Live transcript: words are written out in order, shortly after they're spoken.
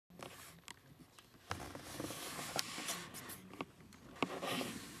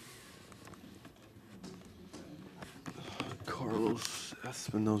Carlos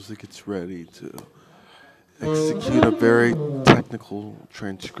Espinosa gets ready to execute a very technical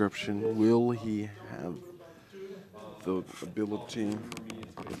transcription. Will he have the ability?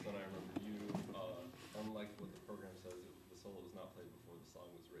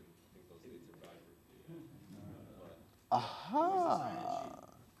 Aha!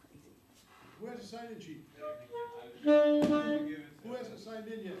 Who has a sign-in sheet? Who hasn't signed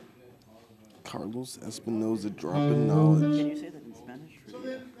in yet? Carlos Espinosa dropping knowledge. Can you say that in Spanish? So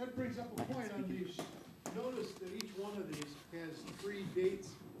then that brings up a point on these. Notice that each one of these has 3 dates.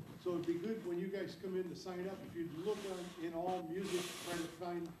 So it'd be good when you guys come in to sign up, if you'd look in all music, try to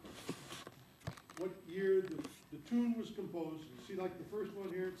find what year the tune was composed. You see, like the first one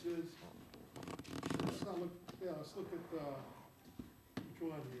here, it says, let's look at which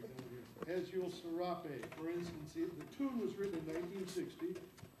one here. Ezio Serape, for instance, the tune was written in 1960.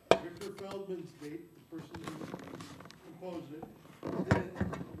 Victor Feldman's date, the person who composed it, and then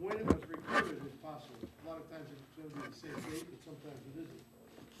when it was recorded, if possible. A lot of times it's going to be the same date, but sometimes it isn't.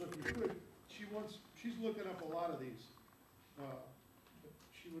 So if you could, she's looking up a lot of these.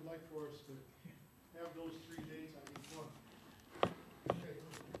 She would like for us to have those 3 dates on each one. Okay.